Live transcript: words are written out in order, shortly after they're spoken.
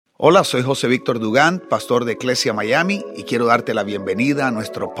Hola, soy José Víctor Dugán, pastor de Iglesia Miami, y quiero darte la bienvenida a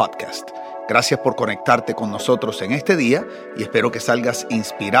nuestro podcast. Gracias por conectarte con nosotros en este día y espero que salgas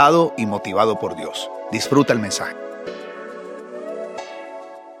inspirado y motivado por Dios. Disfruta el mensaje.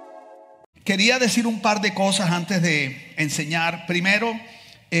 Quería decir un par de cosas antes de enseñar. Primero,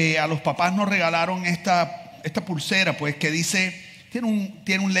 a los papás nos regalaron esta pulsera, pues, que dice,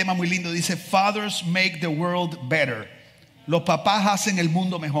 tiene un lema muy lindo, dice Fathers make the world better. Los papás hacen el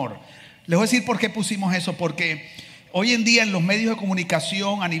mundo mejor. Les voy a decir por qué pusimos eso. Porque hoy en día en los medios de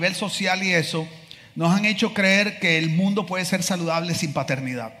comunicación a nivel social y eso, nos han hecho creer que el mundo puede ser saludable sin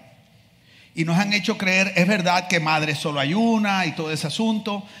paternidad. Y nos han hecho creer, es verdad que madre solo hay una y todo ese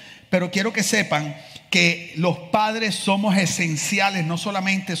asunto, pero quiero que sepan que los padres somos esenciales, no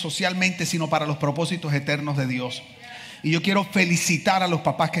solamente socialmente, sino para los propósitos eternos de Dios. Y yo quiero felicitar a los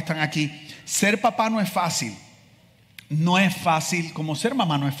papás que están aquí. Ser papá no es fácil. No es fácil, como ser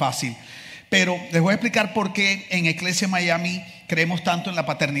mamá no es fácil. Pero les voy a explicar por qué en Iglesia Miami creemos tanto en la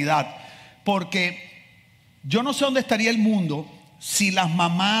paternidad. Porque yo no sé dónde estaría el mundo si las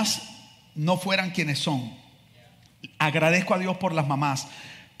mamás no fueran quienes son. Agradezco a Dios por las mamás,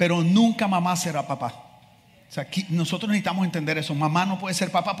 pero nunca mamá será papá. O sea, aquí nosotros necesitamos entender eso. Mamá no puede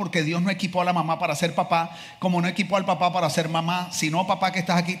ser papá porque Dios no equipó a la mamá para ser papá, como no equipó al papá para ser mamá. Si no, papá que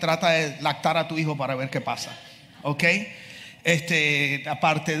estás aquí, trata de lactar a tu hijo para ver qué pasa. ¿Ok?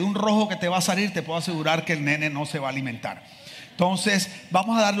 Aparte de un rojo que te va a salir, te puedo asegurar que el nene no se va a alimentar. Entonces,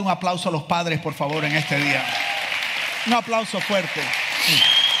 vamos a darle un aplauso a los padres, por favor, en este día. Un aplauso fuerte.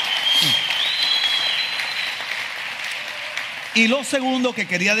 Y lo segundo que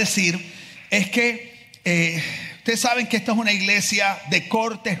quería decir es que ustedes saben que esta es una iglesia de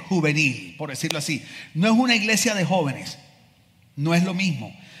corte juvenil, por decirlo así. No es una iglesia de jóvenes. No es lo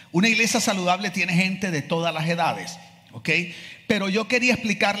mismo. Una iglesia saludable tiene gente de todas las edades, ¿ok? Pero yo quería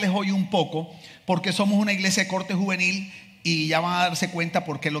explicarles hoy un poco porque somos una iglesia de corte juvenil y ya van a darse cuenta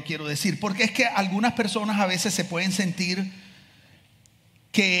por qué lo quiero decir. Porque es que algunas personas a veces se pueden sentir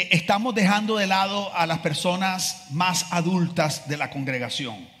que estamos dejando de lado a las personas más adultas de la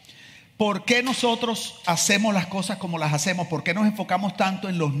congregación. ¿Por qué nosotros hacemos las cosas como las hacemos? ¿Por qué nos enfocamos tanto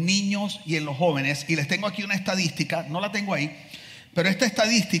en los niños y en los jóvenes? Y les tengo aquí una estadística, no la tengo ahí. Pero esta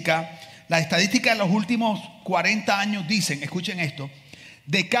estadística, la estadística de los últimos 40 años dicen, escuchen esto,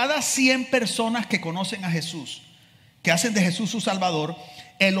 de cada 100 personas que conocen a Jesús, que hacen de Jesús su Salvador,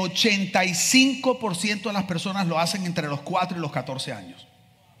 el 85% de las personas lo hacen entre los 4 y los 14 años.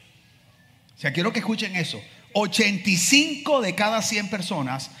 O sea, quiero que escuchen eso. 85 de cada 100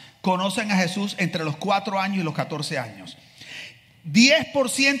 personas conocen a Jesús entre los 4 años y los 14 años.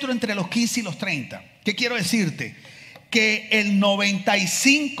 10% entre los 15 y los 30. ¿Qué quiero decirte? Que el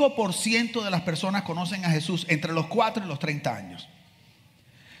 95% de las personas conocen a Jesús entre los 4 y los 30 años.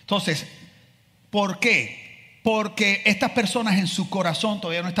 Entonces, ¿por qué? Porque estas personas en su corazón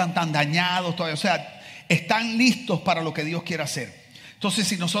todavía no están tan dañados, todavía, o sea, están listos para lo que Dios quiere hacer. Entonces,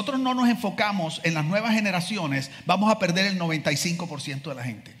 si nosotros no nos enfocamos en las nuevas generaciones, vamos a perder el 95% de la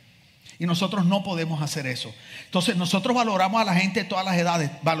gente. Y nosotros no podemos hacer eso. Entonces nosotros valoramos a la gente de todas las edades.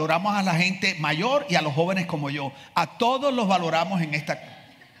 Valoramos a la gente mayor y a los jóvenes como yo. A todos los valoramos en esta.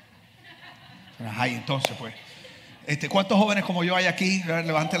 Ay, entonces pues, ¿cuántos jóvenes como yo hay aquí?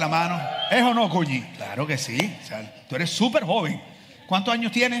 Levante la mano. ¿Es o no, Cuñi? Claro que sí. O sea, tú eres súper joven. ¿Cuántos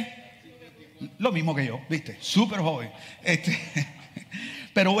años tienes? Lo mismo que yo, ¿viste? Súper joven.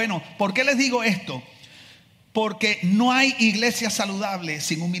 Pero bueno, ¿por qué les digo esto? Porque no hay iglesia saludable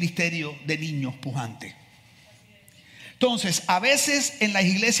sin un ministerio de niños pujante. Entonces, a veces en las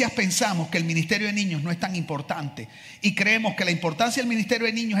iglesias pensamos que el ministerio de niños no es tan importante y creemos que la importancia del ministerio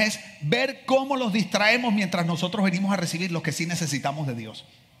de niños es ver cómo los distraemos mientras nosotros venimos a recibir lo que sí necesitamos de Dios.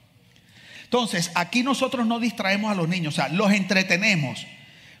 Entonces, aquí nosotros no distraemos a los niños, o sea, los entretenemos,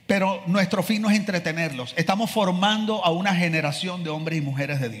 pero nuestro fin no es entretenerlos. Estamos formando a una generación de hombres y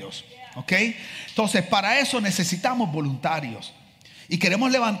mujeres de Dios. ¿Ok? Entonces, para eso necesitamos voluntarios. Y queremos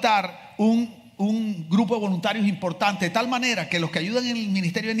levantar un grupo de voluntarios importante, de tal manera que los que ayudan en el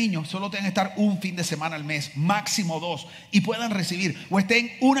ministerio de niños solo tengan que estar un fin de semana al mes, máximo 2, y puedan recibir, o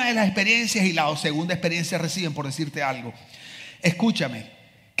estén una de las experiencias y la segunda experiencia reciben, por decirte algo. Escúchame,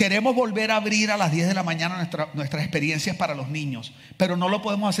 queremos volver a abrir a las 10 de la mañana nuestras experiencias para los niños, pero no lo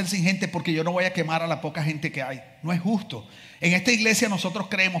podemos hacer sin gente porque yo no voy a quemar a la poca gente que hay. No es justo. En esta iglesia nosotros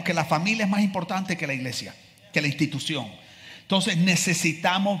creemos que la familia es más importante que la iglesia, que la institución. Entonces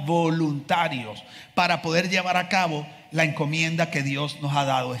necesitamos voluntarios para poder llevar a cabo la encomienda que Dios nos ha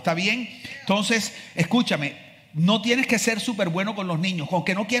dado. ¿Está bien? Entonces, escúchame, no tienes que ser súper bueno con los niños. Con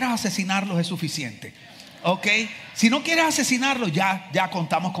que no quieras asesinarlos es suficiente. ¿ok? Si no quieres asesinarlo, ya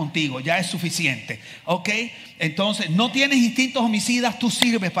contamos contigo, ya es suficiente, ¿ok? Entonces, no tienes instintos homicidas, tú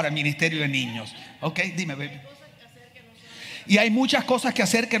sirves para el ministerio de niños, ¿ok? Dime, baby. Y hay muchas cosas que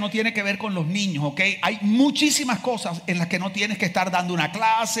hacer que no tiene que ver con los niños, ¿ok? Hay muchísimas cosas en las que no tienes que estar dando una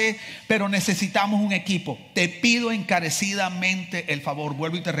clase, pero necesitamos un equipo. Te pido encarecidamente el favor,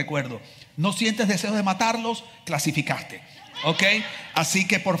 vuelvo y te recuerdo, no sientes deseos de matarlos, clasificaste, ¿ok? Así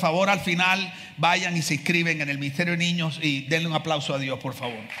que por favor al final vayan y se inscriben en el Ministerio de Niños y denle un aplauso a Dios, por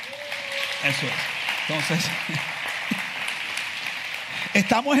favor. Eso es. Entonces,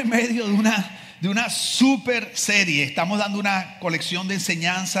 estamos en medio de una super serie. Estamos dando una colección de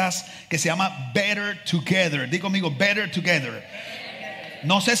enseñanzas que se llama Better Together. Digo conmigo, Better Together.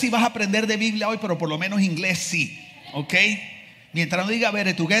 No sé si vas a aprender de Biblia hoy, pero por lo menos inglés sí, ¿ok? Mientras no diga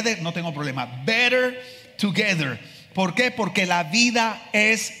Better Together, no tengo problema. Better Together. ¿Por qué? Porque la vida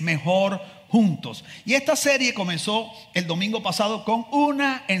es mejor juntos. Y esta serie comenzó el domingo pasado con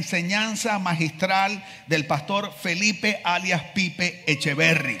una enseñanza magistral del pastor Felipe alias Pipe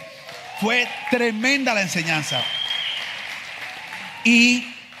Echeverry. Fue tremenda la enseñanza. Y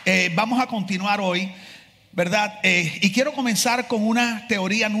vamos a continuar hoy, ¿verdad? Y quiero comenzar con una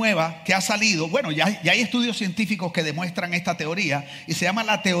teoría nueva que ha salido. Bueno, ya hay estudios científicos que demuestran esta teoría y se llama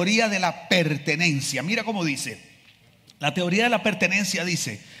la teoría de la pertenencia. Mira cómo dice. La teoría de la pertenencia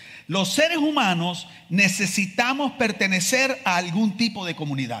dice: los seres humanos necesitamos pertenecer a algún tipo de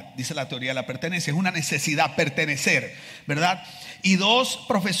comunidad. Dice la teoría de la pertenencia, es una necesidad pertenecer, ¿verdad? Y dos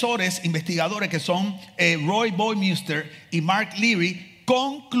profesores investigadores que son Roy Boymuster y Mark Leary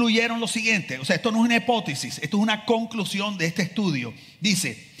concluyeron lo siguiente. O sea, esto no es una hipótesis, esto es una conclusión de este estudio.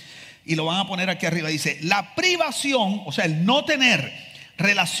 Dice, y lo van a poner aquí arriba, dice: la privación, o sea, el no tener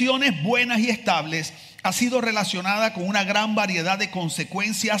relaciones buenas y estables, ha sido relacionada con una gran variedad de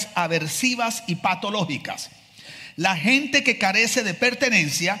consecuencias aversivas y patológicas. La gente que carece de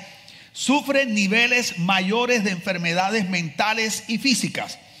pertenencia sufre niveles mayores de enfermedades mentales y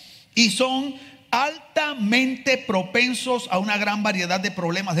físicas y son altamente propensos a una gran variedad de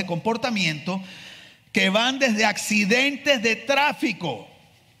problemas de comportamiento que van desde accidentes de tráfico.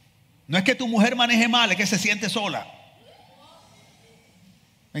 No es que tu mujer maneje mal, es que se siente sola.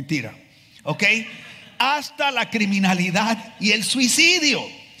 Mentira, ¿ok? Hasta la criminalidad y el suicidio.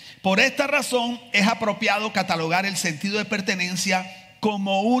 Por esta razón es apropiado catalogar el sentido de pertenencia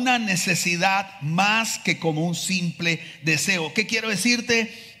como una necesidad más que como un simple deseo. ¿Qué quiero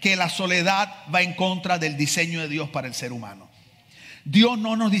decirte? Que la soledad va en contra del diseño de Dios para el ser humano. Dios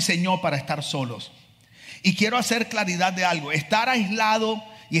no nos diseñó para estar solos. Y quiero hacer claridad de algo. Estar aislado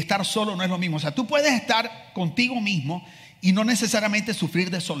y estar solo no es lo mismo. O sea, tú puedes estar contigo mismo y no necesariamente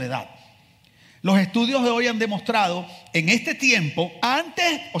sufrir de soledad. Los estudios de hoy han demostrado en este tiempo,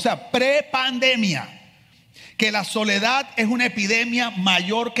 antes, o sea, pre-pandemia, que la soledad es una epidemia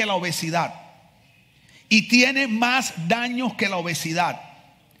mayor que la obesidad y tiene más daños que la obesidad.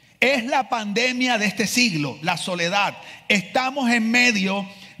 Es la pandemia de este siglo, la soledad. Estamos en medio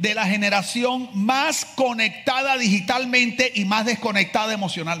de la generación más conectada digitalmente y más desconectada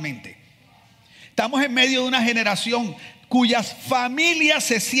emocionalmente. Estamos en medio de una generación cuyas familias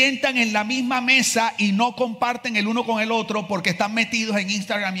se sientan en la misma mesa y no comparten el uno con el otro porque están metidos en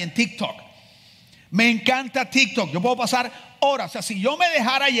Instagram y en TikTok. Me encanta TikTok. Yo puedo pasar horas. O sea, si yo me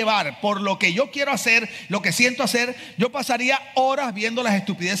dejara llevar por lo que yo quiero hacer, lo que siento hacer, yo pasaría horas viendo las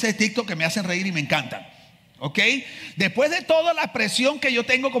estupideces de TikTok que me hacen reír y me encantan. ¿Ok? Después de toda la presión que yo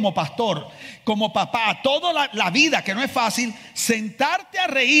tengo como pastor, como papá, toda la vida que no es fácil, sentarte a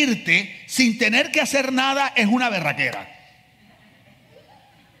reírte sin tener que hacer nada es una berraquera.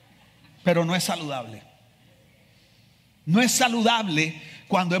 Pero no es saludable. No es saludable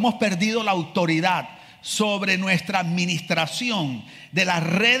cuando hemos perdido la autoridad sobre nuestra administración de las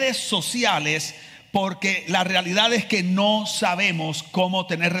redes sociales, porque la realidad es que no sabemos cómo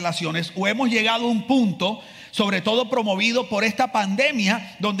tener relaciones, o hemos llegado a un punto, sobre todo promovido por esta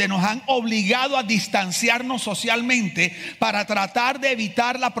pandemia, donde nos han obligado a distanciarnos socialmente para tratar de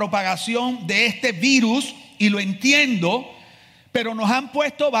evitar la propagación de este virus, y lo entiendo, pero nos han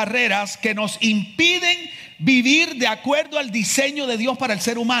puesto barreras que nos impiden vivir de acuerdo al diseño de Dios para el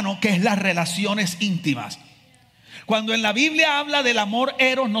ser humano, que es las relaciones íntimas. Cuando en la Biblia habla del amor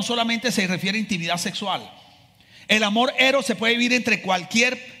eros, no solamente se refiere a intimidad sexual. El amor eros se puede vivir entre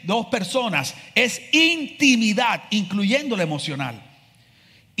cualquier dos personas. Es intimidad, incluyendo la emocional.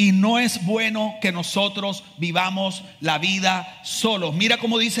 Y no es bueno que nosotros vivamos la vida solos. Mira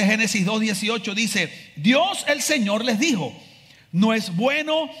cómo dice Génesis 2:18. Dice: Dios el Señor les dijo: no es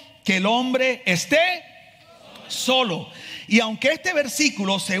bueno que el hombre esté solo. Y aunque este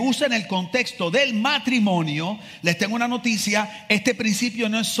versículo se usa en el contexto del matrimonio, les tengo una noticia: este principio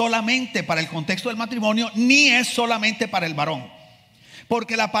no es solamente para el contexto del matrimonio, ni es solamente para el varón.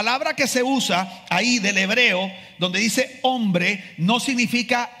 Porque la palabra que se usa ahí del hebreo, donde dice hombre, no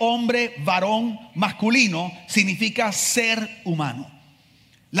significa hombre, varón, masculino, significa ser humano.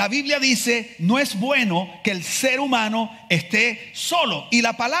 La Biblia dice, no es bueno que el ser humano esté solo. Y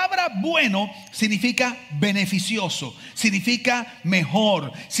la palabra bueno significa beneficioso, significa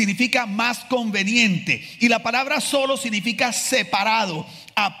mejor, significa más conveniente. Y la palabra solo significa separado,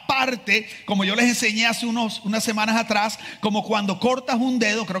 aparte, como yo les enseñé hace unas semanas atrás, como cuando cortas un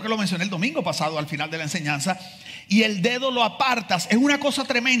dedo, creo que lo mencioné el domingo pasado al final de la enseñanza, y el dedo lo apartas. Es una cosa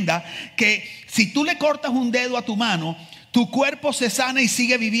tremenda que si tú le cortas un dedo a tu mano, tu cuerpo se sana y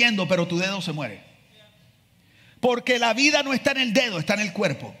sigue viviendo, pero tu dedo se muere. Porque la vida no está en el dedo, está en el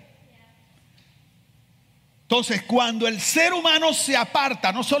cuerpo. Entonces, cuando el ser humano se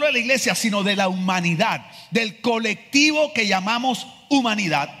aparta, no solo de la iglesia, sino de la humanidad, del colectivo que llamamos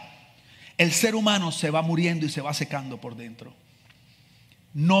humanidad, el ser humano se va muriendo y se va secando por dentro.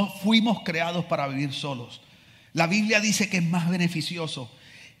 No fuimos creados para vivir solos. La Biblia dice que es más beneficioso,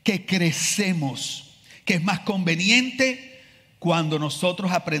 que crecemos, que es más conveniente cuando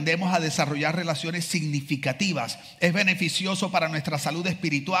nosotros aprendemos a desarrollar relaciones significativas. Es beneficioso para nuestra salud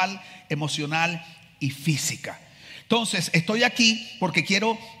espiritual, emocional y física. Entonces, estoy aquí porque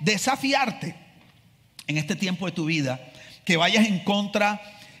quiero desafiarte en este tiempo de tu vida, que vayas en contra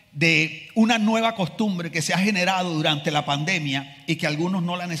de una nueva costumbre que se ha generado durante la pandemia y que algunos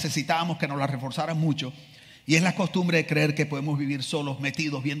no la necesitábamos, que nos la reforzaran mucho. Y es la costumbre de creer que podemos vivir solos,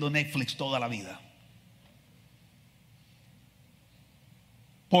 metidos, viendo Netflix toda la vida.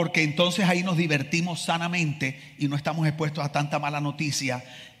 Porque entonces ahí nos divertimos sanamente y no estamos expuestos a tanta mala noticia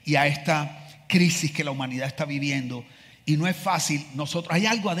y a esta crisis que la humanidad está viviendo. Y no es fácil. Hay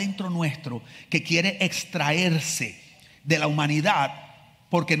algo adentro nuestro que quiere extraerse de la humanidad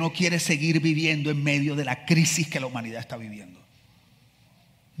porque no quiere seguir viviendo en medio de la crisis que la humanidad está viviendo.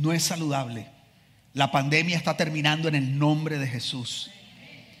 No es saludable. La pandemia está terminando en el nombre de Jesús.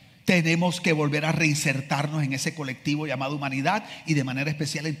 Tenemos que volver a reinsertarnos en ese colectivo llamado humanidad y de manera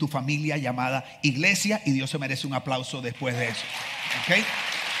especial en tu familia llamada iglesia, y Dios se merece un aplauso después de eso. ¿Okay?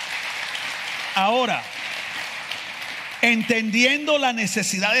 Ahora, entendiendo la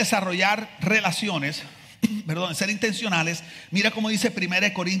necesidad de desarrollar relaciones, ser intencionales, mira cómo dice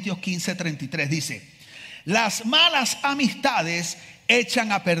 1 Corintios 15:33, dice: las malas amistades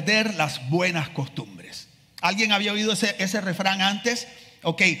echan a perder las buenas costumbres. ¿Alguien había oído ese refrán antes?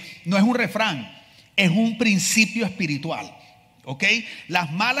 Ok, no es un refrán, es un principio espiritual. Ok,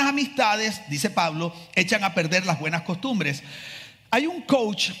 las malas amistades, dice Pablo, echan a perder las buenas costumbres. Hay un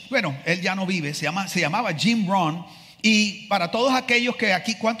coach, bueno, él ya no vive, se llamaba Jim Rohn. Y para todos aquellos que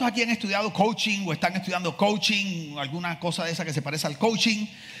aquí, ¿cuántos aquí han estudiado coaching o están estudiando coaching? Alguna cosa de esa que se parece al coaching.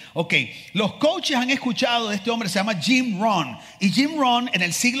 Ok, los coaches han escuchado de este hombre, se llama Jim Rohn. Y Jim Rohn en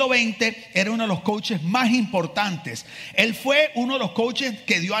el siglo XX era uno de los coaches más importantes. Él fue uno de los coaches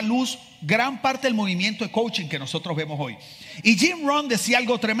que dio a luz gran parte del movimiento de coaching que nosotros vemos hoy. Y Jim Rohn decía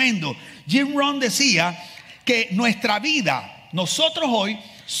algo tremendo. Jim Rohn decía que nuestra vida, nosotros hoy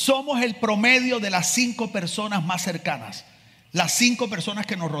somos el promedio de las 5 personas más cercanas, las 5 personas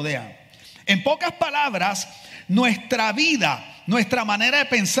que nos rodean. En pocas palabras, nuestra vida, nuestra manera de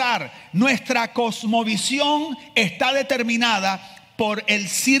pensar, nuestra cosmovisión está determinada por el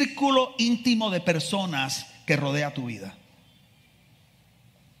círculo íntimo de personas que rodea tu vida.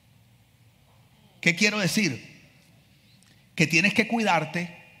 ¿Qué quiero decir? Que tienes que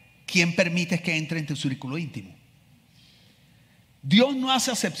cuidarte quién permites que entre en tu círculo íntimo. Dios no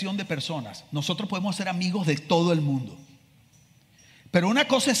hace acepción de personas. Nosotros podemos ser amigos de todo el mundo. Pero una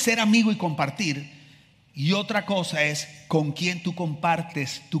cosa es ser amigo y compartir, y otra cosa es con quién tú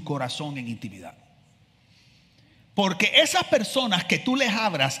compartes tu corazón en intimidad. Porque esas personas que tú les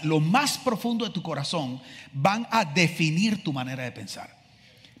abras lo más profundo de tu corazón van a definir tu manera de pensar,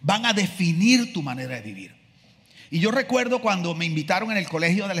 van a definir tu manera de vivir. Y yo recuerdo cuando me invitaron en el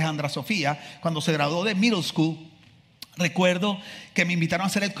colegio de Alejandra Sofía, cuando se graduó de middle school. Recuerdo que me invitaron a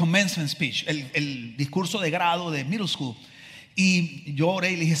hacer el commencement speech, el discurso de grado de middle school. Y yo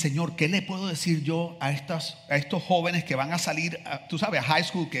oré y le dije: Señor, ¿qué le puedo decir yo a estos jóvenes que van a salir, tú sabes, a high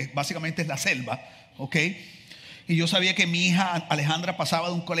school, que básicamente es la selva? ¿Ok? Y yo sabía que mi hija Alejandra pasaba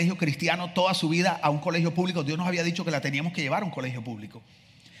de un colegio cristiano toda su vida a un colegio público. Dios nos había dicho que la teníamos que llevar a un colegio público.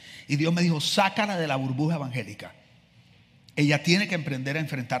 Y Dios me dijo: sácala de la burbuja evangélica. Ella tiene que aprender a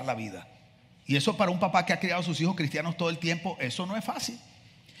enfrentar la vida. Y eso, para un papá que ha criado a sus hijos cristianos todo el tiempo, eso no es fácil.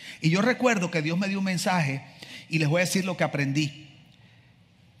 Y yo recuerdo que Dios me dio un mensaje y les voy a decir lo que aprendí.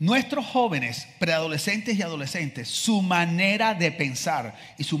 Nuestros jóvenes, preadolescentes y adolescentes, su manera de pensar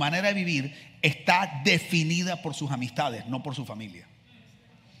y su manera de vivir está definida por sus amistades, no por su familia.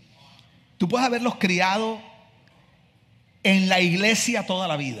 Tú puedes haberlos criado en la iglesia toda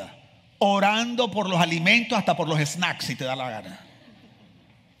la vida, orando por los alimentos hasta por los snacks si te da la gana,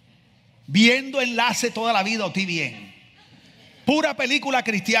 viendo enlace toda la vida o TVN, pura película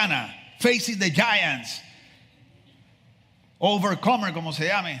cristiana, Facing the Giants, Overcomer, como se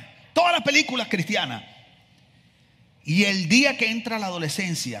llame, todas las películas cristianas. Y el día que entra la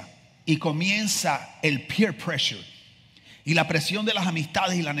adolescencia y comienza el peer pressure y la presión de las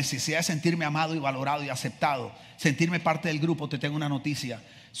amistades y la necesidad de sentirme amado y valorado y aceptado, sentirme parte del grupo, te tengo una noticia: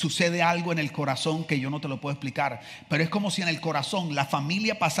 sucede algo en el corazón que yo no te lo puedo explicar, pero es como si en el corazón la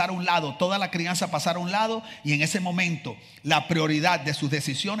familia pasara a un lado, toda la crianza pasara a un lado, y en ese momento la prioridad de sus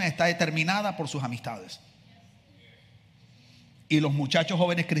decisiones está determinada por sus amistades. Y los muchachos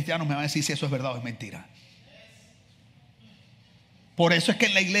jóvenes cristianos me van a decir si eso es verdad o es mentira. Por eso es que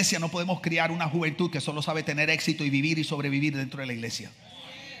en la iglesia no podemos criar una juventud que solo sabe tener éxito y vivir y sobrevivir dentro de la iglesia.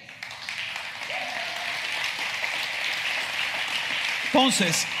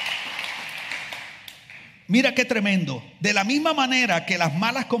 Entonces, mira qué tremendo. De la misma manera que las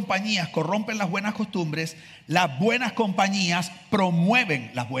malas compañías corrompen las buenas costumbres, las buenas compañías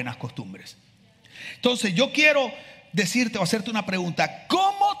promueven las buenas costumbres. Entonces, yo quiero decirte o hacerte una pregunta: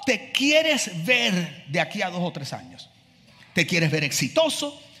 ¿cómo te quieres ver de aquí a 2 o 3 años? ¿Te quieres ver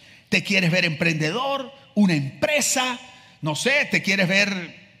exitoso? ¿Te quieres ver emprendedor? ¿Una empresa? No sé, ¿te quieres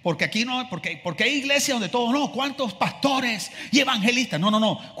ver? Porque aquí no, porque hay iglesias donde todos, no, ¿cuántos pastores y evangelistas?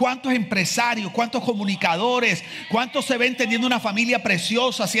 No. ¿Cuántos empresarios? ¿Cuántos comunicadores? ¿Cuántos se ven teniendo una familia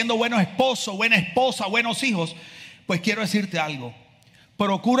preciosa, siendo buenos esposos, buena esposa, buenos hijos? Pues quiero decirte algo.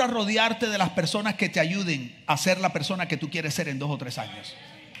 Procura rodearte de las personas que te ayuden a ser la persona que tú quieres ser en 2 o 3 años.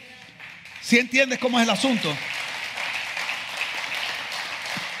 ¿Sí entiendes cómo es el asunto?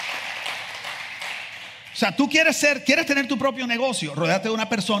 O sea, tú quieres tener tu propio negocio, rodéate de una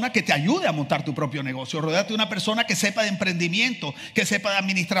persona que te ayude a montar tu propio negocio. Rodéate de una persona que sepa de emprendimiento, que sepa de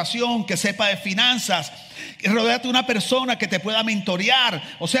administración, que sepa de finanzas. Rodéate de una persona que te pueda mentorear.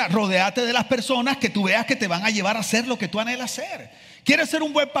 O sea, rodéate de las personas que tú veas que te van a llevar a hacer lo que tú anhelas hacer. ¿Quieres ser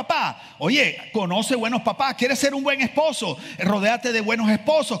un buen papá? Oye, conoce buenos papás. ¿Quieres ser un buen esposo? Rodéate de buenos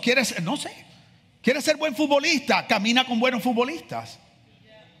esposos. ¿Quieres ser buen futbolista? Camina con buenos futbolistas.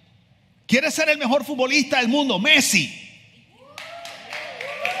 ¿Quieres ser el mejor futbolista del mundo? Messi.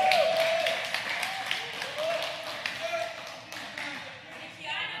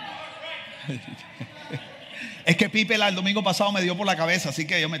 Es que Pipe el domingo pasado me dio por la cabeza, así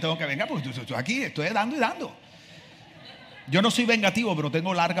que yo me tengo que vengar porque estoy aquí, estoy dando y dando. Yo no soy vengativo, pero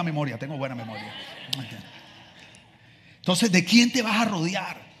tengo larga memoria, tengo buena memoria. Entonces, ¿de quién te vas a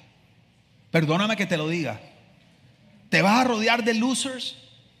rodear? Perdóname que te lo diga. ¿Te vas a rodear de losers?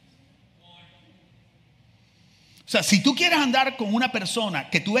 O sea, si tú quieres andar con una persona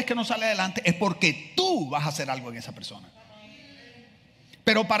que tú ves que no sale adelante, es porque tú vas a hacer algo en esa persona.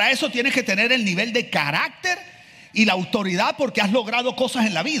 Pero para eso tienes que tener el nivel de carácter y la autoridad porque has logrado cosas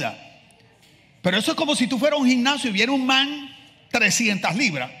en la vida. Pero eso es como si tú fueras a un gimnasio y viene un man 300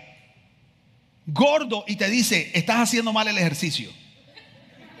 libras, gordo, y te dice: estás haciendo mal el ejercicio.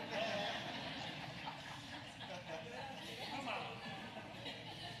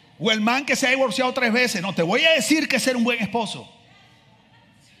 O el man que se ha divorciado 3 veces. No, te voy a decir que es ser un buen esposo.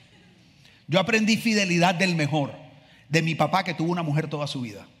 Yo aprendí fidelidad del mejor, de mi papá, que tuvo una mujer toda su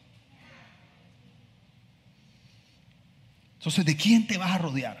vida. Entonces, ¿de quién te vas a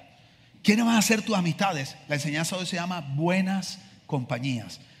rodear? ¿Quiénes van a ser tus amistades? La enseñanza hoy se llama buenas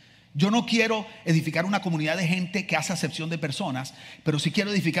compañías. Yo no quiero edificar una comunidad de gente que hace acepción de personas, pero sí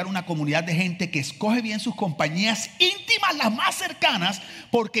quiero edificar una comunidad de gente que escoge bien sus compañías íntimas, las más cercanas,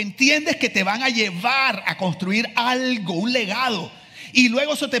 porque entiendes que te van a llevar a construir algo, un legado. Y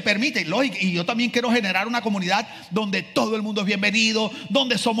luego eso te permite, y yo también quiero generar una comunidad donde todo el mundo es bienvenido,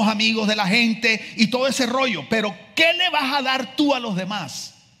 donde somos amigos de la gente y todo ese rollo. Pero ¿qué le vas a dar tú a los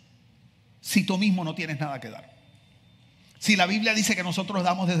demás si tú mismo no tienes nada que dar? Si la Biblia dice que nosotros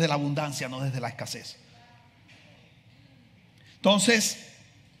damos desde la abundancia, no desde la escasez. Entonces,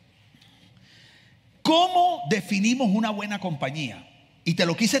 ¿cómo definimos una buena compañía? Y te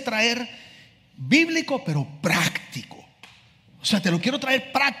lo quise traer bíblico, pero práctico. O sea, te lo quiero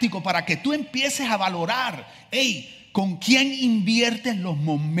traer práctico para que tú empieces a valorar, ¿con quién inviertes los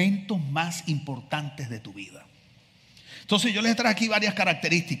momentos más importantes de tu vida? Entonces yo les traje aquí varias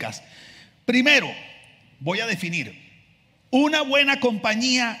características. Primero, voy a definir: Una buena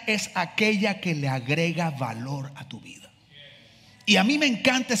compañía es aquella que le agrega valor a tu vida. Y a mí me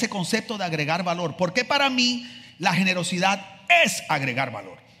encanta ese concepto de agregar valor, porque para mí la generosidad es agregar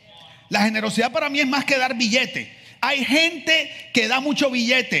valor. La generosidad para mí es más que dar billete. Hay gente que da mucho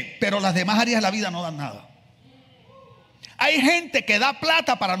billete, pero las demás áreas de la vida no dan nada. Hay gente que da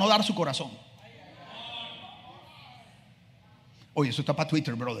plata para no dar su corazón. Oye, eso está para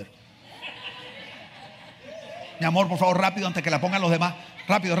Twitter, brother. Mi amor, por favor, rápido antes que la pongan los demás.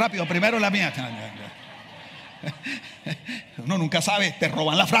 Rápido, rápido, primero la mía. Uno nunca sabe, te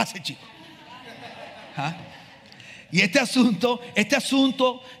roban la frase, chico. ¿Ah? Y este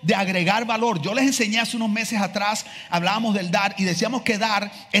asunto de agregar valor, yo les enseñé hace unos meses atrás, hablábamos del dar y decíamos que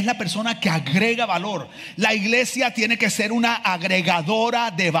dar es la persona que agrega valor. La iglesia tiene que ser una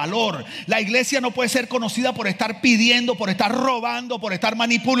agregadora de valor. La iglesia no puede ser conocida por estar pidiendo, por estar robando, por estar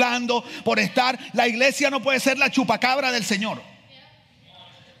manipulando, la iglesia no puede ser la chupacabra del Señor.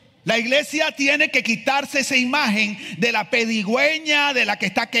 La iglesia tiene que quitarse esa imagen de la pedigüeña, de la que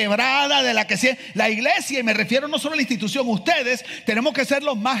está quebrada, de la que... La iglesia, y me refiero no solo a la institución, ustedes tenemos que ser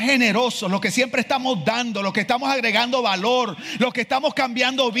los más generosos, los que siempre estamos dando, los que estamos agregando valor, los que estamos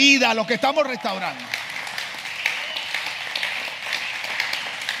cambiando vida, los que estamos restaurando.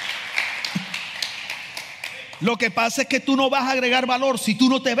 Lo que pasa es que tú no vas a agregar valor si tú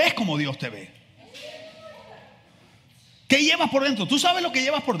no te ves como Dios te ve. ¿Qué llevas por dentro? ¿Tú sabes lo que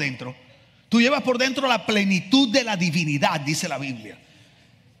llevas por dentro? Tú llevas por dentro la plenitud de la divinidad, dice la Biblia.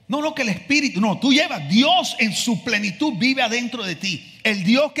 No, que el Espíritu, no, tú llevas, Dios en su plenitud vive adentro de ti. El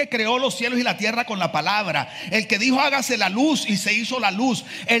Dios que creó los cielos y la tierra con la palabra. El que dijo hágase la luz y se hizo la luz.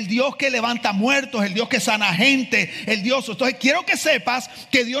 El Dios que levanta muertos, el Dios que sana gente, el Dios. Entonces quiero que sepas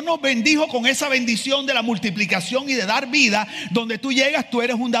que Dios nos bendijo con esa bendición de la multiplicación y de dar vida. Donde tú llegas, tú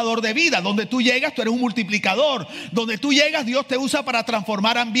eres un dador de vida. Donde tú llegas, tú eres un multiplicador. Donde tú llegas, Dios te usa para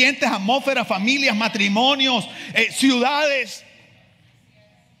transformar ambientes, atmósferas, familias, matrimonios, ciudades.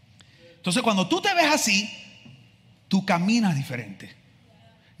 Entonces cuando tú te ves así, tú caminas diferente.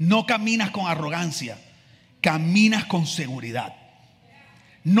 No caminas con arrogancia, caminas con seguridad.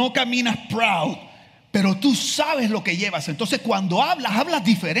 No caminas proud, pero tú sabes lo que llevas. Entonces cuando hablas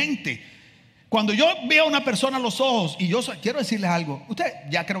diferente. Cuando yo veo a una persona a los ojos, y yo quiero decirles algo, ustedes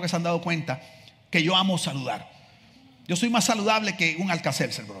ya creo que se han dado cuenta que yo amo saludar. Yo soy más saludable que un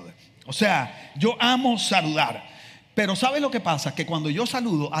Alka-Seltzer, brother. O sea, yo amo saludar. Pero ¿sabes lo que pasa? Que cuando yo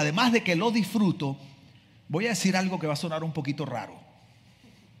saludo, además de que lo disfruto, voy a decir algo que va a sonar un poquito raro.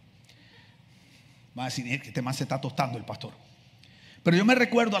 Va a decir que este man se está tostando el pastor. Pero yo me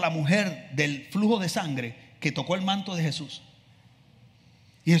recuerdo a la mujer del flujo de sangre que tocó el manto de Jesús.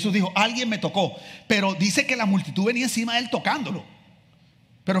 Y Jesús dijo, alguien me tocó. Pero dice que la multitud venía encima de él tocándolo.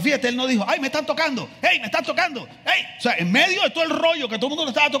 Pero fíjate, él no dijo, ay, me están tocando, hey, me están tocando, hey. O sea, en medio de todo el rollo que todo el mundo lo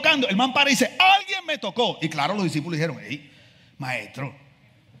estaba tocando, el man para y dice, alguien me tocó. Y claro, los discípulos dijeron, hey, maestro,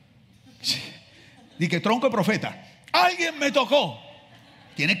 di que tronco de profeta, alguien me tocó.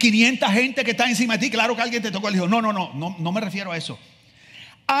 Tiene 500 gente que está encima de ti, claro que alguien te tocó. Él dijo, no me refiero a eso.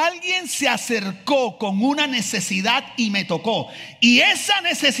 Alguien se acercó con una necesidad y me tocó. Y esa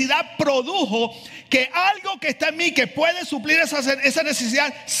necesidad produjo que algo que está en mí, que puede suplir esa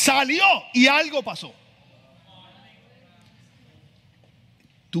necesidad, salió y algo pasó.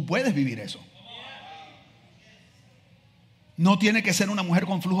 Tú puedes vivir eso. No tiene que ser una mujer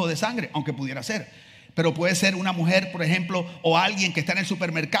con flujo de sangre, aunque pudiera ser. Pero puede ser una mujer, por ejemplo, o alguien que está en el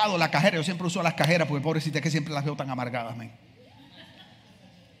supermercado, la cajera. Yo siempre uso a las cajeras porque pobrecita que siempre las veo tan amargadas, man.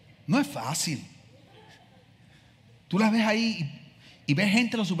 No es fácil. Tú las ves ahí y ves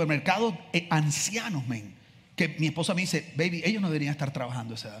gente en los supermercados, ancianos, men, que mi esposa me dice, baby, ellos no deberían estar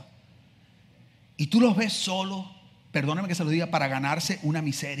trabajando a esa edad. Y tú los ves solos, perdóname que se lo diga, para ganarse una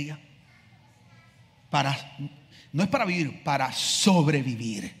miseria. No es para vivir, para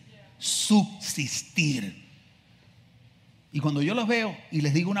sobrevivir, subsistir. Y cuando yo los veo y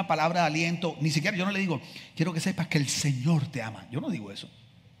les digo una palabra de aliento, ni siquiera yo no le digo, quiero que sepas que el Señor te ama. Yo no digo eso.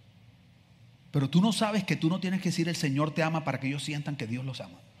 Pero tú no sabes que tú no tienes que decir el Señor te ama para que ellos sientan que Dios los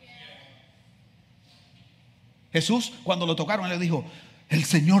ama. Jesús, cuando lo tocaron, él le dijo, el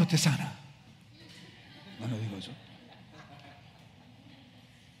Señor te sana. No le digo eso.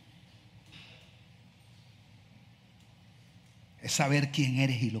 Es saber quién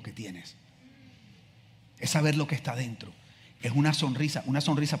eres y lo que tienes. Es saber lo que está dentro. Es una sonrisa. Una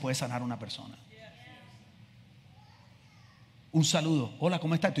sonrisa puede sanar a una persona. Un saludo. Hola,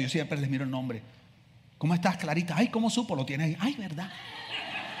 ¿cómo estás? Yo siempre les miro el nombre. ¿Cómo estás, Clarita? Ay, ¿cómo supo? Lo tienes ahí. Ay, ¿verdad?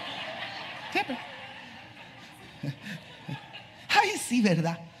 Siempre. Ay, sí,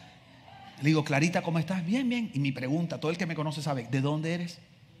 ¿verdad? Le digo, Clarita, ¿cómo estás? Bien, bien. Y mi pregunta, todo el que me conoce sabe, ¿de dónde eres?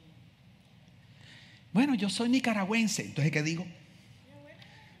 Bueno, yo soy nicaragüense. Entonces, ¿qué digo?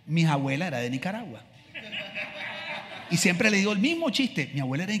 Mi abuela era de Nicaragua. Y siempre le digo el mismo chiste. Mi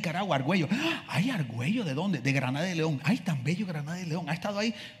abuela era de Nicaragua, Argüello. Ay, Argüello, ¿de dónde? De Granada de León. Ay, tan bello Granada de León. ¿Ha estado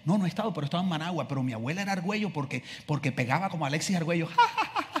ahí? No, no he estado, pero estaba en Managua. Pero mi abuela era Argüello porque pegaba como Alexis Argüello.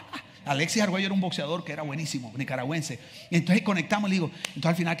 Alexis Argüello era un boxeador que era buenísimo, nicaragüense. Y entonces conectamos, le digo, entonces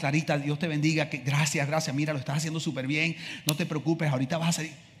al final, Clarita, Dios te bendiga, que gracias, mira, lo estás haciendo súper bien, no te preocupes, ahorita vas a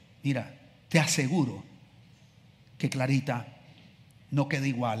salir. Mira, te aseguro que Clarita no queda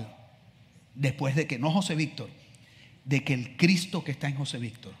igual después de que, no José Víctor, de que el Cristo que está en José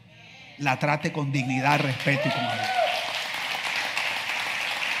Víctor la trate con dignidad, respeto y con amor.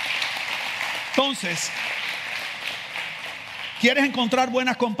 Entonces, ¿quieres encontrar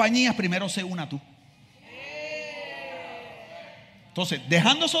buenas compañías? Primero sé una tú. Entonces,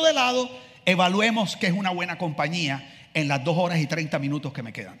 dejando eso de lado, evaluemos qué es una buena compañía en las 2 horas y 30 minutos que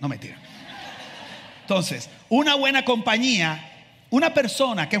me quedan. No, mentira. Entonces, una buena compañía, una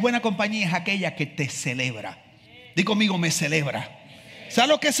persona que es buena compañía es aquella que te celebra. Di conmigo, me celebra. ¿Sabes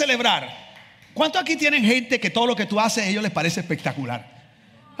lo que es celebrar? ¿Cuántos aquí tienen gente que todo lo que tú haces a ellos les parece espectacular?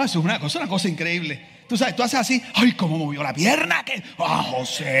 Es una cosa increíble. Tú sabes, tú haces así, ay, cómo movió la pierna.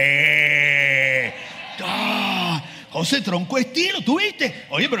 José. José, tronco estilo, ¿tú viste?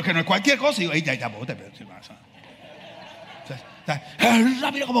 Oye, pero que no es cualquier cosa. Y yo,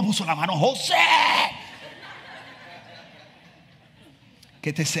 mira cómo puso la mano José.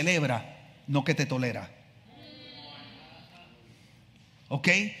 Que te celebra, no que te tolera. ¿Ok?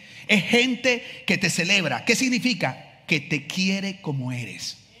 Es gente que te celebra. ¿Qué significa? Que te quiere como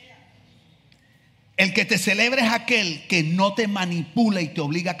eres. El que te celebra es aquel que no te manipula y te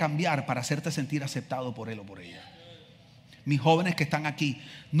obliga a cambiar para hacerte sentir aceptado por él o por ella. Mis jóvenes que están aquí,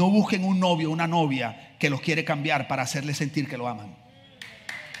 no busquen un novio o una novia que los quiere cambiar para hacerles sentir que lo aman.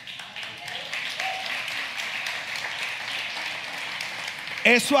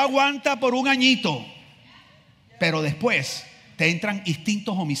 Eso aguanta por un añito, pero después te entran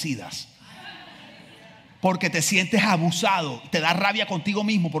instintos homicidas. Porque te sientes abusado, te da rabia contigo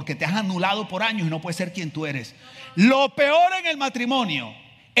mismo porque te has anulado por años y no puedes ser quien tú eres. Lo peor en el matrimonio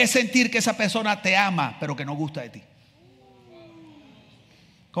es sentir que esa persona te ama, pero que no gusta de ti.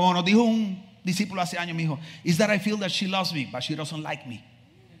 Como nos dijo un discípulo hace años, me dijo, is that I feel that she loves me, but she doesn't like me.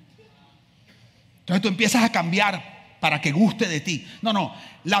 Entonces tú empiezas a cambiar para que guste de ti. No,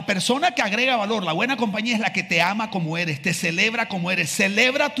 la persona que agrega valor, la buena compañía, es la que te ama como eres, te celebra como eres,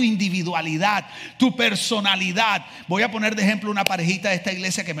 celebra tu individualidad, tu personalidad. Voy a poner de ejemplo una parejita de esta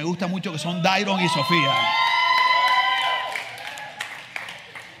iglesia que me gusta mucho, que son Dairon y Sofía.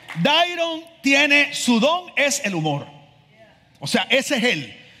 Dairon tiene, su don es el humor. O sea, ese es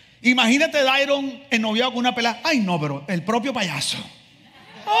él. Imagínate Dairon ennoviado con una pelada. Ay no, pero el propio payaso.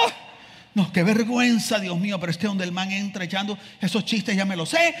 No, qué vergüenza, Dios mío. Pero donde el man entra echando esos chistes, ya me lo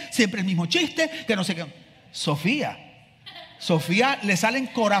sé, siempre el mismo chiste, que no sé qué. Sofía le salen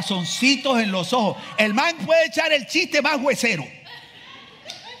corazoncitos en los ojos. El man puede echar el chiste más huesero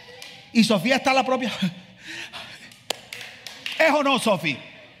y Sofía está la propia. ¿Es o no, Sofía?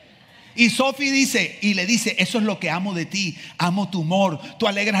 Y Sofía dice, y le dice, eso es lo que amo de ti, amo tu humor, tú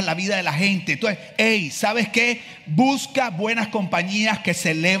alegras la vida de la gente. Entonces, ¿sabes qué? Busca buenas compañías que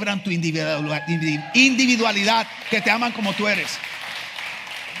celebran tu individualidad, que te aman como tú eres.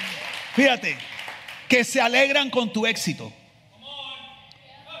 Fíjate, que se alegran con tu éxito.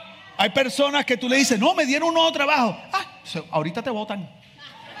 Hay personas que tú le dices, no, me dieron un nuevo trabajo. Ahorita te votan.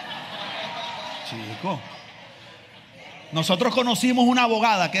 Chico. Nosotros conocimos una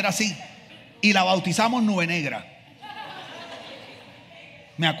abogada que era así y la bautizamos Nube Negra.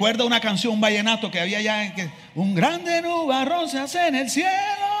 Me acuerdo de una canción, un vallenato que había allá en que un grande nubarrón se hace en el cielo,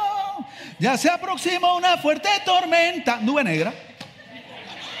 ya se aproxima una fuerte tormenta. Nube Negra.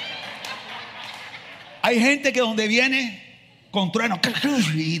 Hay gente que donde viene con trueno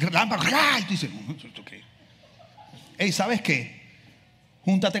y relámpago y tú dices, ¿esto qué? ¿Sabes qué?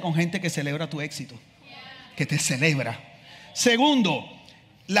 Júntate con gente que celebra tu éxito, que te celebra. Segundo,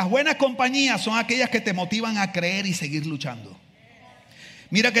 las buenas compañías son aquellas que te motivan a creer y seguir luchando.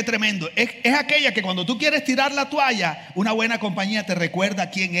 Mira qué tremendo. Es aquella que cuando tú quieres tirar la toalla, una buena compañía te recuerda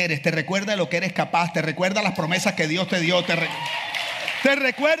quién eres, te recuerda de lo que eres capaz, te recuerda las promesas que Dios te dio, te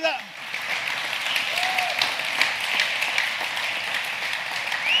recuerda.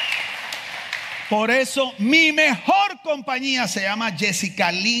 Por eso mi mejor compañía se llama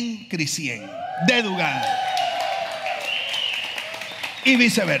Jessica Lynn Crisien de Dugan. Y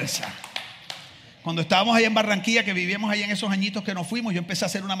viceversa. Cuando estábamos allá en Barranquilla, que vivíamos allá en esos añitos que nos fuimos, yo empecé a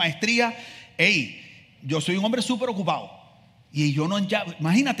hacer una maestría. Yo soy un hombre súper ocupado. Y yo no,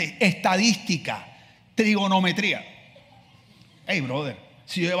 imagínate, estadística, trigonometría. Brother,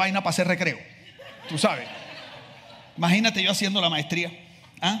 si yo de vaina para hacer recreo, tú sabes. Imagínate yo haciendo la maestría.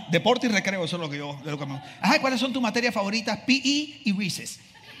 Deporte y recreo, eso es lo que yo. ¿Cuáles son tus materias favoritas? PE y Recess.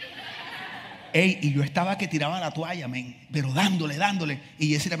 Y yo estaba que tiraba la toalla, pero dándole. Y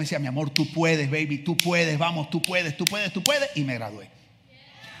Jessica me decía, mi amor, tú puedes, baby, tú puedes, vamos, tú puedes. Y me gradué.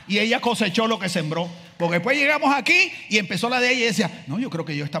 Y ella cosechó lo que sembró. Porque después llegamos aquí y empezó la de ella y decía, no, yo creo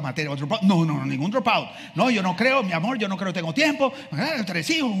que yo esta materia, no, ningún dropout. No, yo no creo, mi amor, yo no creo que tengo tiempo. 3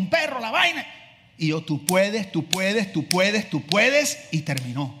 hijos, un perro, la vaina. Y yo, tú puedes. Y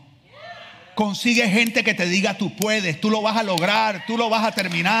terminó. Consigue gente que te diga, tú puedes, tú lo vas a lograr, tú lo vas a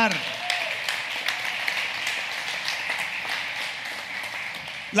terminar.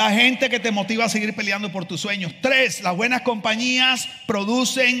 La gente que te motiva a seguir peleando por tus sueños. 3, las buenas compañías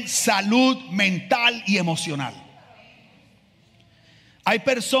producen salud mental y emocional. Hay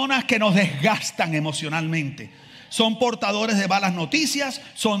personas que nos desgastan emocionalmente. Son portadores de malas noticias,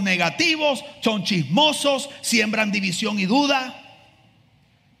 son negativos, son chismosos, siembran división y duda.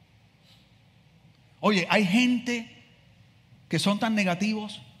 Oye, hay gente que son tan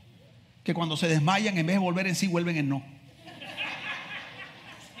negativos que cuando se desmayan, en vez de volver en sí, vuelven en no.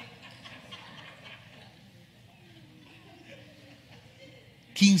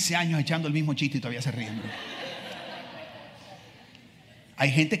 ...15 años echando el mismo chiste y todavía se ríen.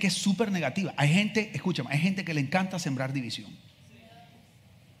 Hay gente que es súper negativa. Hay gente, escúchame, hay gente que le encanta sembrar división.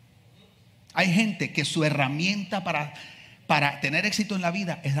 Hay gente que su herramienta para tener éxito en la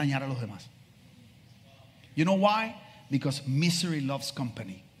vida es dañar a los demás. You know why? Because misery loves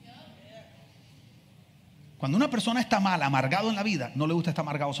company. Cuando una persona está mal, amargado en la vida, no le gusta estar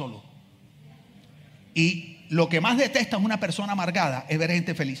amargado solo. Y lo que más detesta en una persona amargada es ver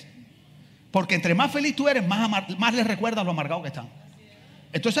gente feliz. Porque entre más feliz tú eres, más les recuerdas lo amargados que están.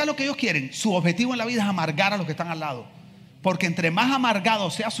 Entonces, ¿sabes lo que ellos quieren? Su objetivo en la vida es amargar a los que están al lado. Porque entre más amargado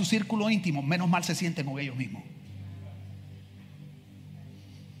sea su círculo íntimo, menos mal se sienten con ellos mismos.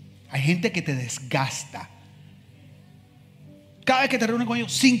 Hay gente que te desgasta. Cada vez que te reúnes con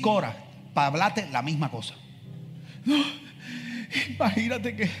ellos, 5 horas para hablarte la misma cosa. No,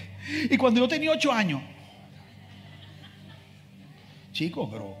 imagínate que... Y cuando yo tenía 8 años, chico,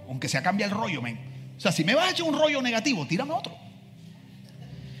 pero aunque sea cambia el rollo, O sea, si me vas a echar un rollo negativo, tírame otro.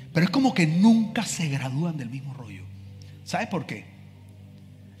 Pero es como que nunca se gradúan del mismo rollo. ¿Sabes por qué?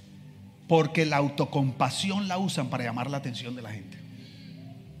 Porque la autocompasión la usan para llamar la atención de la gente.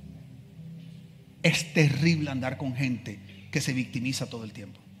 Es terrible andar con gente que se victimiza todo el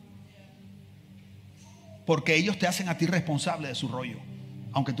tiempo. Porque ellos te hacen a ti responsable de su rollo,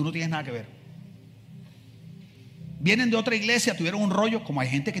 aunque tú no tienes nada que ver. Vienen de otra iglesia, tuvieron un rollo, como hay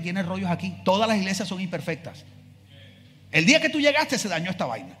gente que tiene rollos aquí. Todas las iglesias son imperfectas. El día que tú llegaste se dañó esta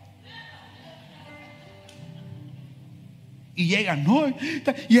vaina. Y llegan, no,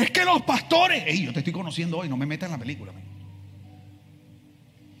 y es que los pastores, yo te estoy conociendo hoy, no me metas en la película.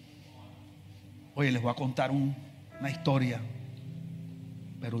 Oye, les voy a contar una historia,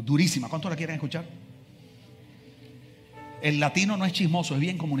 pero durísima. ¿Cuántos la quieren escuchar? El latino no es chismoso, es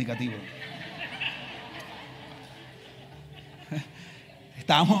bien comunicativo.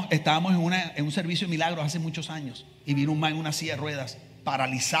 Estábamos en un servicio de milagros hace muchos años y vino un man en una silla de ruedas,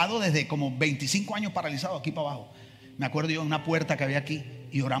 paralizado desde como 25 años paralizado aquí para abajo. Me acuerdo yo de una puerta que había aquí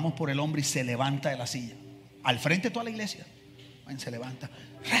y oramos por el hombre y se levanta de la silla. Al frente de toda la iglesia. Se levanta.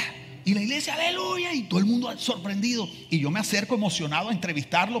 Y la iglesia, aleluya. Y todo el mundo sorprendido. Y yo me acerco emocionado a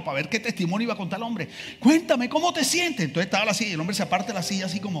entrevistarlo para ver qué testimonio iba a contar el hombre. Cuéntame, ¿cómo te sientes? Entonces estaba la silla y el hombre se aparta de la silla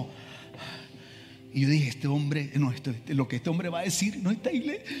así como... Y yo dije, este hombre, no, lo que este hombre va a decir, no está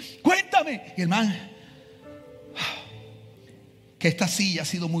iglesia. Cuéntame. Y el man, que esta silla ha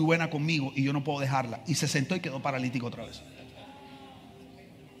sido muy buena conmigo y yo no puedo dejarla. Y se sentó y quedó paralítico otra vez.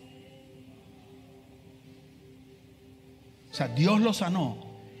 O sea, Dios lo sanó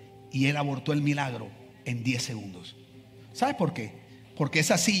y él abortó el milagro en 10 segundos. ¿Sabes por qué? Porque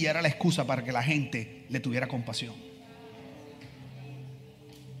esa silla era la excusa para que la gente le tuviera compasión.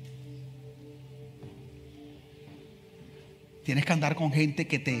 Tienes que andar con gente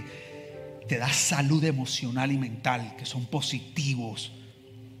que te da salud emocional y mental, que son positivos.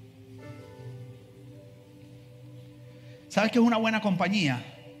 ¿Sabes qué es una buena compañía?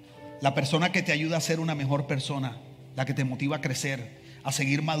 La persona que te ayuda a ser una mejor persona, la que te motiva a crecer, a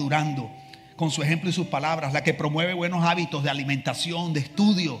seguir madurando con su ejemplo y sus palabras, la que promueve buenos hábitos de alimentación, de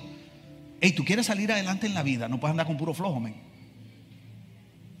estudio. Hey, tú quieres salir adelante en la vida, no puedes andar con puro flojo, men.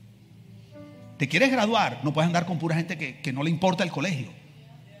 ¿Te quieres graduar? No puedes andar con pura gente que no le importa el colegio.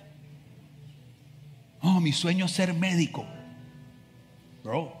 Oh, mi sueño es ser médico.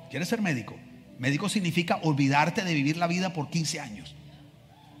 Bro, ¿quieres ser médico? Médico significa olvidarte de vivir la vida por 15 años.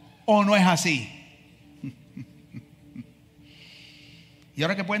 ¿O no es así? Y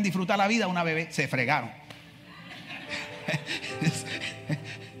ahora que pueden disfrutar la vida, una bebé, se fregaron.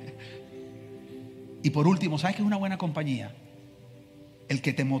 Y por último, ¿sabes qué es una buena compañía? El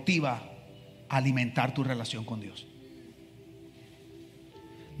que te motiva a alimentar tu relación con Dios.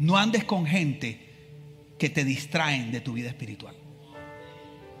 No andes con gente que te distraen de tu vida espiritual.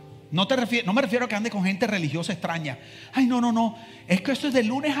 No me refiero a que andes con gente religiosa extraña. Ay, no. Es que esto es de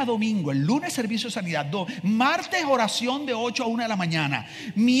lunes a domingo. El lunes servicio de sanidad. Martes oración de 8 a 1 de la mañana.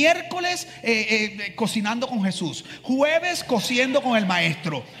 Miércoles cocinando con Jesús. Jueves cociendo con el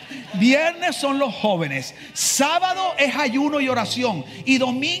maestro. Viernes son los jóvenes. Sábado es ayuno y oración. Y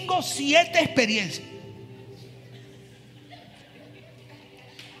domingo 7 experiencias.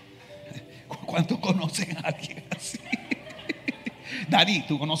 ¿Cuántos conocen a alguien así? Dani,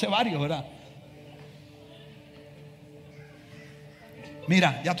 tú conoces varios, ¿verdad?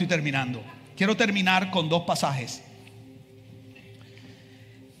 Mira, ya estoy terminando. Quiero terminar con 2 pasajes.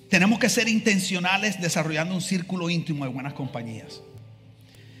 Tenemos que ser intencionales desarrollando un círculo íntimo de buenas compañías.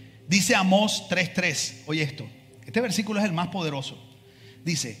 Dice Amós 3:3. Oye esto. Este versículo es el más poderoso.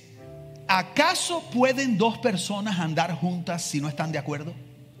 Dice: ¿acaso pueden 2 personas andar juntas si no están de acuerdo?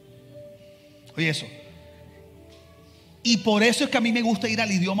 Oye eso. Y por eso es que a mí me gusta ir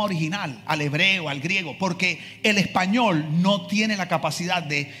al idioma original, al hebreo, al griego, porque el español no tiene la capacidad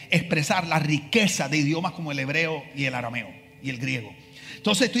de expresar la riqueza de idiomas como el hebreo y el arameo y el griego.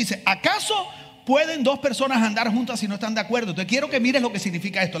 Entonces tú dices, ¿acaso pueden 2 personas andar juntas si no están de acuerdo? Entonces quiero que mires lo que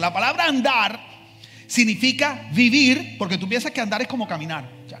significa esto. La palabra andar significa vivir, porque tú piensas que andar es como caminar.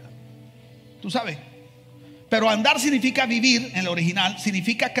 Tú sabes. Pero andar significa vivir, en el original,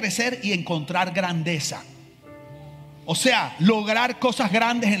 significa crecer y encontrar grandeza. O sea, lograr cosas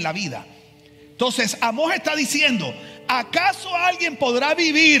grandes en la vida. Entonces, Amós está diciendo, ¿acaso alguien podrá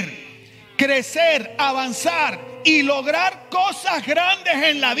vivir, crecer, avanzar y lograr cosas grandes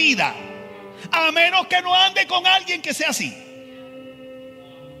en la vida, a menos que no ande con alguien que sea así?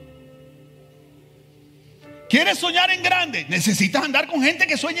 ¿Quieres soñar en grande? Necesitas andar con gente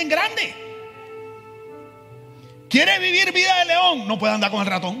que sueñe en grande. ¿Quieres vivir vida de león? No puedes andar con el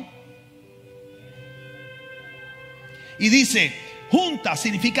ratón. Y dice, juntas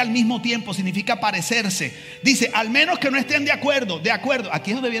significa al mismo tiempo, significa parecerse. Dice, al menos que no estén de acuerdo. De acuerdo, aquí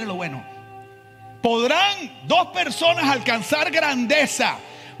es donde viene lo bueno. ¿Podrán 2 personas alcanzar grandeza,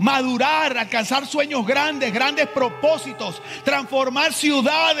 madurar, alcanzar sueños grandes, grandes propósitos, transformar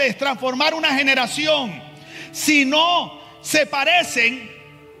ciudades, transformar una generación? Si no se parecen,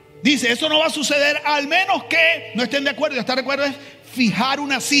 dice, eso no va a suceder, al menos que no estén de acuerdo. Y estar de acuerdo es fijar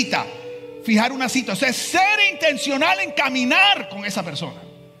una cita. Fijar una cita, o sea, ser intencional en caminar con esa persona,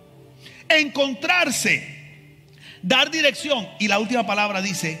 encontrarse, dar dirección. Y la última palabra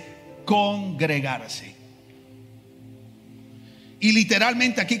dice congregarse. Y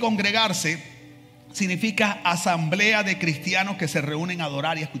literalmente aquí congregarse significa asamblea de cristianos que se reúnen a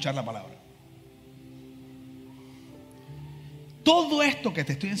adorar y a escuchar la palabra. Todo esto que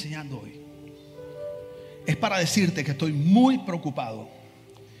te estoy enseñando hoy es para decirte que estoy muy preocupado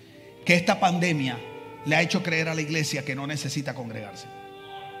que esta pandemia le ha hecho creer a la iglesia que no necesita congregarse.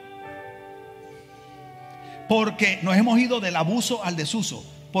 Porque nos hemos ido del abuso al desuso.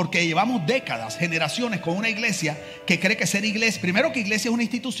 Porque llevamos décadas, generaciones con una iglesia que cree que ser iglesia, primero que iglesia es una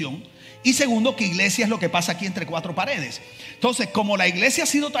institución, y segundo que iglesia es lo que pasa aquí entre 4 paredes. Entonces, como la iglesia ha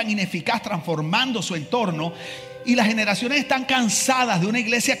sido tan ineficaz transformando su entorno, y las generaciones están cansadas de una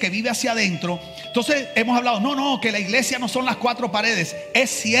iglesia que vive hacia adentro, entonces hemos hablado, no, que la iglesia no son las 4 paredes.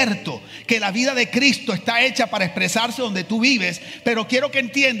 Es cierto que la vida de Cristo está hecha para expresarse donde tú vives, pero quiero que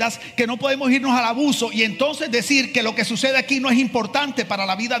entiendas que no podemos irnos al abuso y entonces decir que lo que sucede aquí no es importante para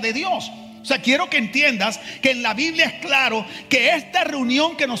la vida de Dios. O sea, quiero que entiendas que en la Biblia es claro que esta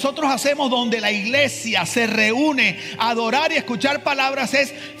reunión que nosotros hacemos donde la iglesia se reúne a adorar y a escuchar palabras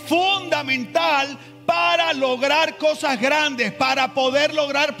es fundamental para lograr cosas grandes, para poder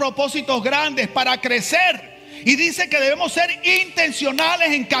lograr propósitos grandes, para crecer. Y dice que debemos ser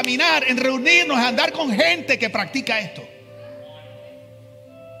intencionales en caminar, en reunirnos, en andar con gente que practica esto.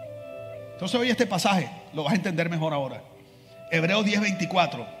 Entonces oye este pasaje, lo vas a entender mejor ahora. Hebreos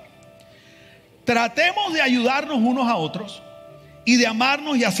 10:24. Tratemos de ayudarnos unos a otros y de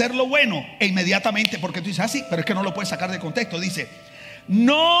amarnos y hacer lo bueno. E inmediatamente, porque tú dices, sí, pero es que no lo puedes sacar de contexto. Dice,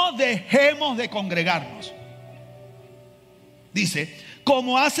 no dejemos de congregarnos. Dice,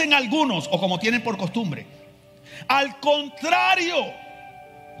 como hacen algunos o como tienen por costumbre. Al contrario,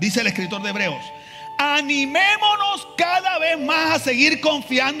 dice el escritor de Hebreos, animémonos cada vez más a seguir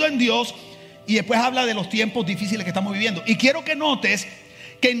confiando en Dios. Y después habla de los tiempos difíciles que estamos viviendo. Y quiero que notes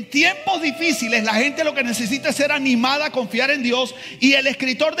que en tiempos difíciles la gente lo que necesita es ser animada a confiar en Dios. Y el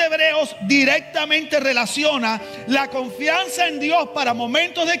escritor de Hebreos directamente relaciona la confianza en Dios para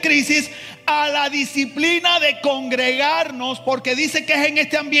momentos de crisis a la disciplina de congregarnos, porque dice que es en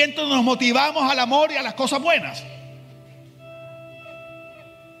este ambiente donde nos motivamos al amor y a las cosas buenas.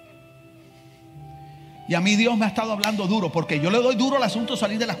 Y a mí Dios me ha estado hablando duro, porque yo le doy duro al asunto de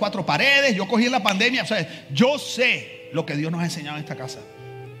salir de las cuatro paredes. Yo cogí en la pandemia, o sea, yo sé lo que Dios nos ha enseñado en esta casa.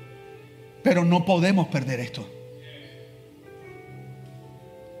 Pero no podemos perder esto.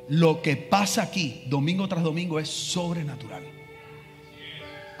 Lo que pasa aquí, domingo tras domingo, es sobrenatural.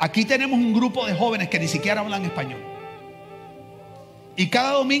 Aquí tenemos un grupo de jóvenes que ni siquiera hablan español. Y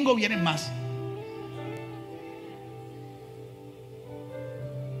cada domingo vienen más.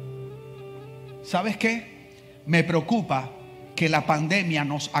 ¿Sabes qué? Me preocupa que la pandemia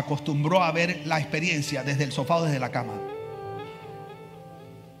nos acostumbró a ver la experiencia desde el sofá o desde la cama.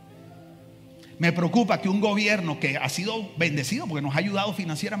 Me preocupa que un gobierno que ha sido bendecido porque nos ha ayudado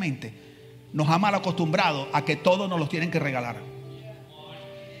financieramente, nos ha mal acostumbrado a que todos nos los tienen que regalar.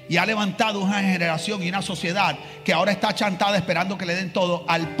 Y ha levantado una generación y una sociedad que ahora está chantada esperando que le den todo,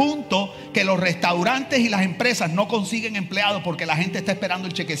 al punto que los restaurantes y las empresas no consiguen empleados porque la gente está esperando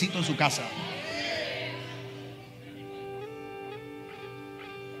el chequecito en su casa.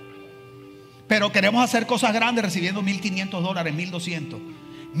 Pero queremos hacer cosas grandes recibiendo $1,500, $1,200.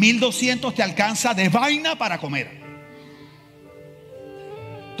 $1,200 te alcanza de vaina para comer.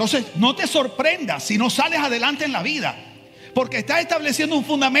 Entonces no te sorprendas si no sales adelante en la vida, porque estás estableciendo un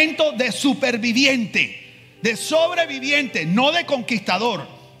fundamento de superviviente, de sobreviviente, no de conquistador.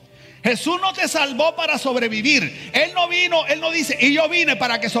 Jesús no te salvó para sobrevivir. Él no vino, Él no dice, y yo vine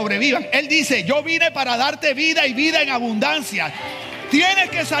para que sobrevivan. Él dice, yo vine para darte vida y vida en abundancia. Tienes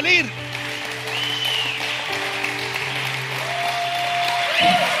que salir.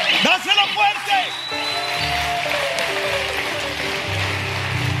 ¡Dáselo fuerte!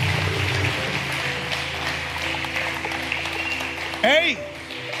 ¡Ey!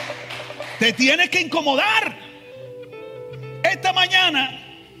 Te tienes que incomodar. Esta mañana,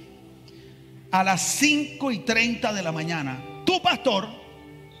 a las 5:30 de la mañana, tu pastor,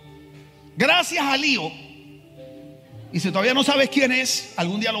 gracias a Lío, y si todavía no sabes quién es,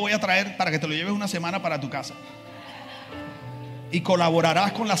 algún día lo voy a traer para que te lo lleves una semana para tu casa. Y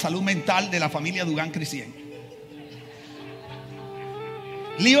colaborarás con la salud mental de la familia Dugán Cristian.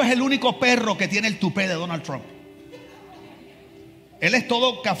 Lío es el único perro que tiene el tupé de Donald Trump. Él es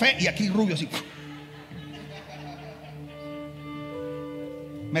todo café y aquí rubio así.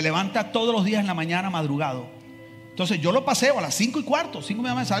 Me levanta todos los días en la mañana madrugado. Entonces yo lo paseo a las 5:15. 5 de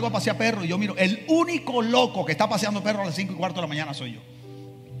la mañana salgo a pasear perro y yo miro. El único loco que está paseando perro a las 5:15 de la mañana soy yo.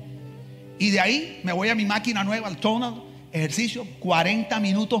 Y de ahí me voy a mi máquina nueva, al tonal. Ejercicio, 40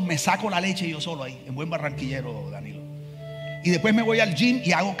 minutos me saco la leche yo solo ahí, en buen barranquillero, Danilo. Y después me voy al gym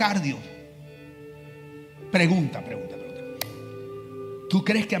y hago cardio. Pregunta. ¿Tú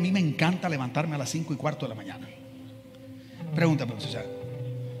crees que a mí me encanta levantarme a las 5:15 de la mañana? Pregunta.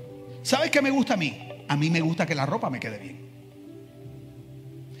 ¿Sabes qué me gusta a mí? A mí me gusta que la ropa me quede bien.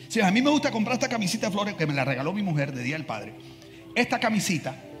 Si a mí me gusta comprar esta camisita de flores que me la regaló mi mujer de Día del Padre. Esta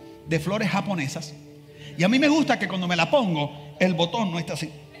camisita de flores japonesas. Y a mí me gusta que cuando me la pongo, el botón no está así.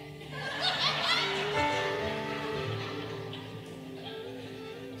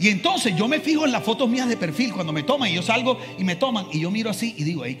 Y entonces yo me fijo en las fotos mías de perfil cuando me toman y yo salgo y me toman y yo miro así y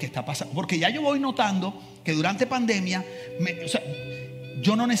digo, ¿qué está pasando? Porque ya yo voy notando que durante pandemia,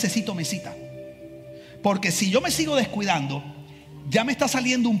 yo no necesito mesita. Porque si yo me sigo descuidando, ya me está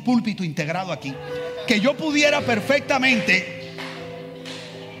saliendo un púlpito integrado aquí, que yo pudiera perfectamente...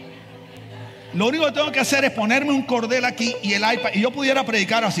 Lo único que tengo que hacer es ponerme un cordel aquí y el iPad y yo pudiera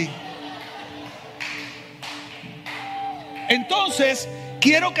predicar así. Entonces,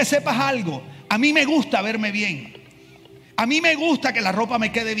 quiero que sepas algo. A mí me gusta verme bien. A mí me gusta que la ropa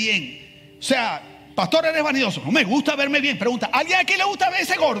me quede bien. O sea, pastor, eres vanidoso. No me gusta verme bien. Pregunta, ¿a alguien aquí le gusta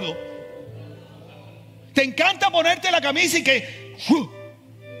verse gordo? ¿Te encanta ponerte la camisa y que...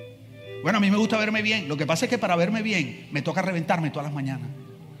 Bueno, a mí me gusta verme bien. Lo que pasa es que para verme bien me toca reventarme todas las mañanas.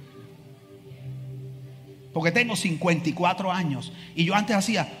 Porque tengo 54 años. Y yo antes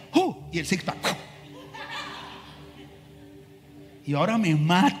hacía y el six pack. Y ahora me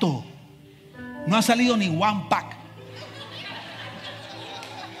mato. No ha salido ni one pack.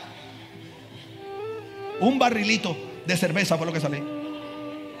 Un barrilito de cerveza fue lo que salió.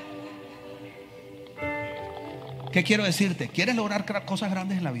 ¿Qué quiero decirte? ¿Quieres lograr cosas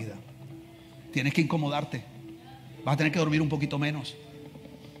grandes en la vida? Tienes que incomodarte. Vas a tener que dormir un poquito menos.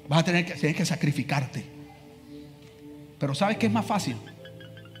 Tienes que sacrificarte. Pero ¿sabes qué es más fácil?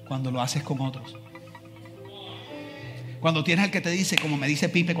 Cuando lo haces con otros. Cuando tienes el que te dice, como me dice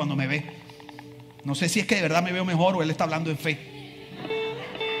Pipe cuando me ve, no sé si es que de verdad me veo mejor o él está hablando en fe,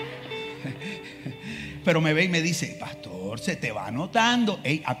 pero me ve y me dice: pastor, se te va notando.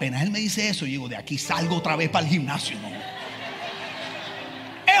 Ey, apenas él me dice eso, yo digo: de aquí salgo otra vez para el gimnasio, ¿no?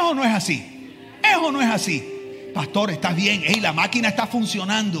 Eso no es así. Eso no es así. Pastor, estás bien. Ey, la máquina está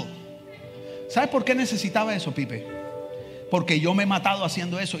funcionando. ¿Sabes por qué necesitaba eso, Pipe? Porque yo me he matado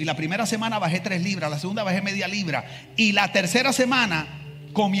haciendo eso. Y la primera semana bajé 3 libras, la segunda bajé media libra, y la tercera semana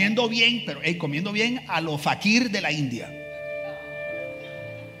comiendo bien, pero comiendo bien a lo fakir de la India.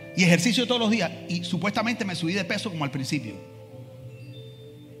 Y ejercicio todos los días. Y supuestamente me subí de peso como al principio.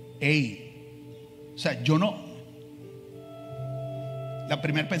 O sea, yo no. El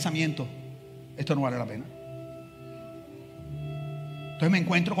primer pensamiento: esto no vale la pena. Entonces me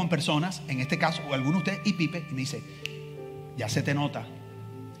encuentro con personas, en este caso, o algunos de ustedes y Pipe, y me dice: ya se te nota.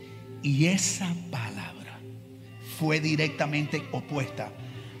 Y esa palabra fue directamente opuesta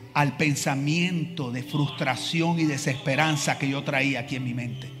al pensamiento de frustración y desesperanza que yo traía aquí en mi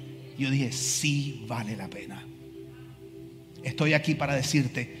mente. Yo dije: sí vale la pena. Estoy aquí para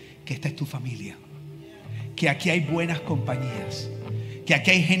decirte que esta es tu familia, que aquí hay buenas compañías, que aquí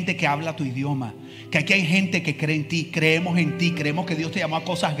hay gente que habla tu idioma, que aquí hay gente que cree en ti. Creemos en ti, creemos que Dios te llamó a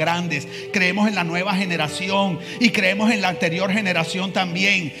cosas grandes, creemos en la nueva generación y creemos en la anterior generación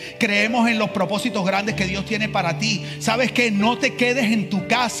también. Creemos en los propósitos grandes que Dios tiene para ti. ¿Sabes qué? No te quedes en tu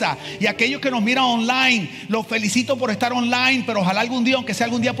casa. Y aquellos que nos miran online, los felicito por estar online, pero ojalá algún día, aunque sea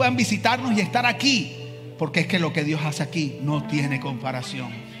algún día, puedan visitarnos y estar aquí, porque es que lo que Dios hace aquí no tiene comparación.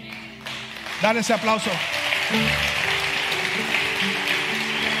 Dale ese aplauso.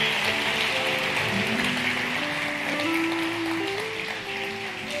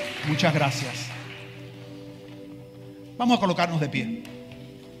 Muchas gracias. Vamos a colocarnos de pie.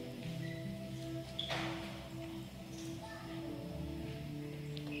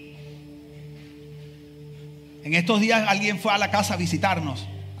 En estos días alguien fue a la casa a visitarnos,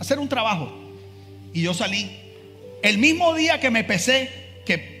 a hacer un trabajo, y yo salí el mismo día que me pesé,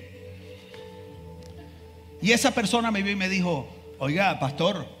 y esa persona me vio y me dijo: oiga,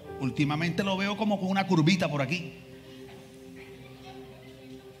 pastor, últimamente lo veo como con una curvita por aquí.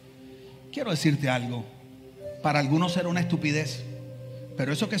 Quiero decirte algo. Para algunos era una estupidez,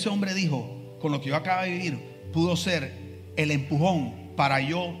 pero eso que ese hombre dijo, con lo que yo acabo de vivir, pudo ser el empujón para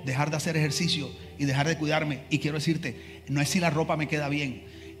yo dejar de hacer ejercicio y dejar de cuidarme. Y quiero decirte, no es si la ropa me queda bien,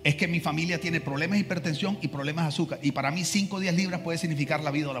 es que mi familia tiene problemas de hipertensión y problemas de azúcar, y para mí 5 o 10 libras puede significar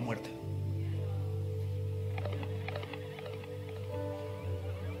la vida o la muerte.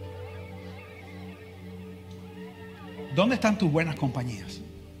 ¿Dónde están tus buenas compañías?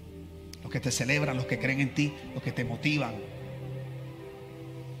 Los que te celebran, los que creen en ti, los que te motivan.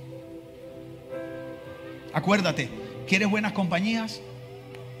 Acuérdate, ¿quieres buenas compañías?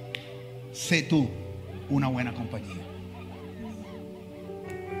 Sé tú una buena compañía.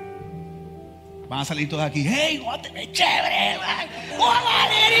 Van a salir todos aquí: ¡hey, guate, chévere! ¡Hola,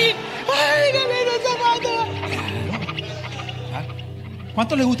 Eric! ¡Ay, qué lindo zapato!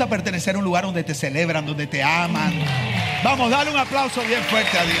 ¿Cuántos les gusta pertenecer a un lugar donde te celebran, donde te aman? Vamos, dale un aplauso bien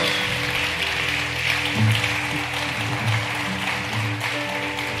fuerte a Dios.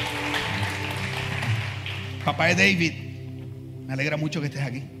 Papá de David, me alegra mucho que estés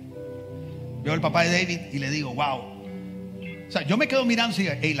aquí. Veo al papá de David y le digo: wow. O sea, yo me quedo mirando y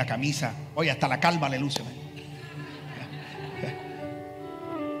digo: hey, la camisa, oye, hasta la calva le luce.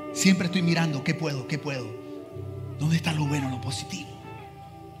 Siempre estoy mirando, ¿qué puedo? ¿Dónde está lo bueno, lo positivo?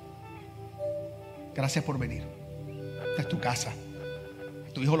 Gracias por venir. Esta es tu casa.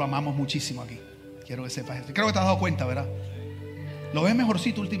 A tu hijo lo amamos muchísimo aquí. Quiero que sepas eso. Creo que te has dado cuenta, ¿verdad? Lo ves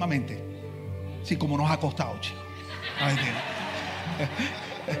mejorcito últimamente. Sí, como nos ha costado, chico.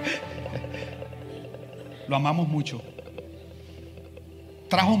 Lo amamos mucho.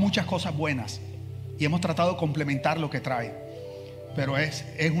 Trajo muchas cosas buenas y hemos tratado de complementar lo que trae, pero es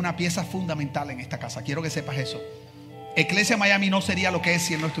una pieza fundamental en esta casa. Quiero que sepas eso. Iglesia Miami no sería lo que es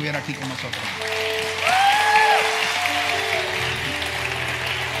si él no estuviera aquí con nosotros.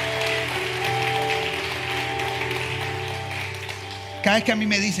 Cada vez que a mí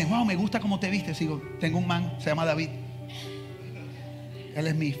me dicen: wow, me gusta cómo te vistes, digo: tengo un man, se llama David. Él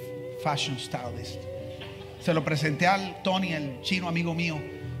es mi fashion stylist. Se lo presenté al Tony, el chino amigo mío.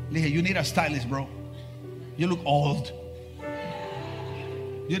 Le dije: you need a stylist, bro. You look old.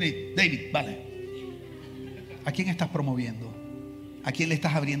 You need, David, vale. ¿A quién estás promoviendo? ¿A quién le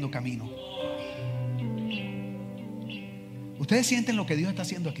estás abriendo camino? ¿Ustedes sienten lo que Dios está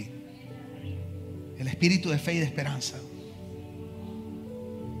haciendo aquí? El espíritu de fe y de esperanza.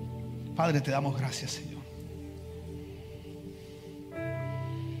 Padre, te damos gracias, Señor.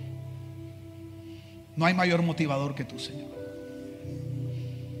 No hay mayor motivador que tú, Señor.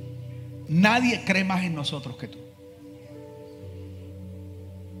 Nadie cree más en nosotros que tú.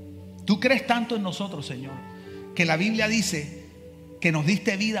 Tú crees tanto en nosotros, Señor, que la Biblia dice que nos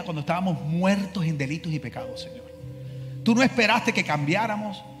diste vida cuando estábamos muertos en delitos y pecados, Señor. Tú no esperaste que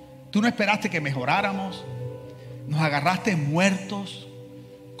cambiáramos. Tú no esperaste que mejoráramos. Nos agarraste muertos,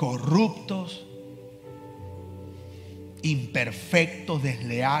 corruptos, imperfectos,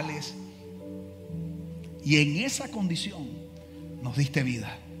 desleales. Y en esa condición nos diste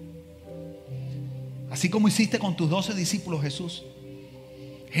vida. Así como hiciste con tus 12 discípulos, Jesús.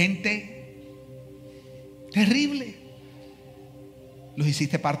 Gente terrible. Los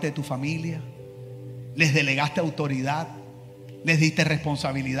hiciste parte de tu familia. Les delegaste autoridad. Les diste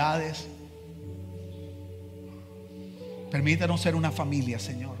responsabilidades. Permítanos ser una familia,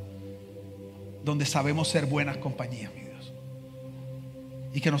 Señor, donde sabemos ser buenas compañías, mi Dios.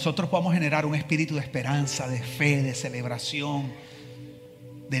 Y que nosotros podamos generar un espíritu de esperanza, de fe, de celebración,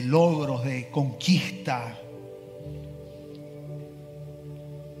 de logros, de conquista.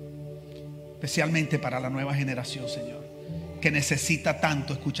 Especialmente para la nueva generación, Señor, que necesita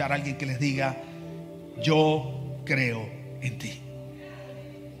tanto escuchar a alguien que les diga: yo creo en ti.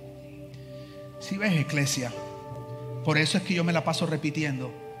 Si ves, iglesia, por eso es que yo me la paso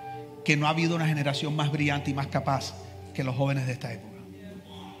repitiendo que no ha habido una generación más brillante y más capaz que los jóvenes de esta época.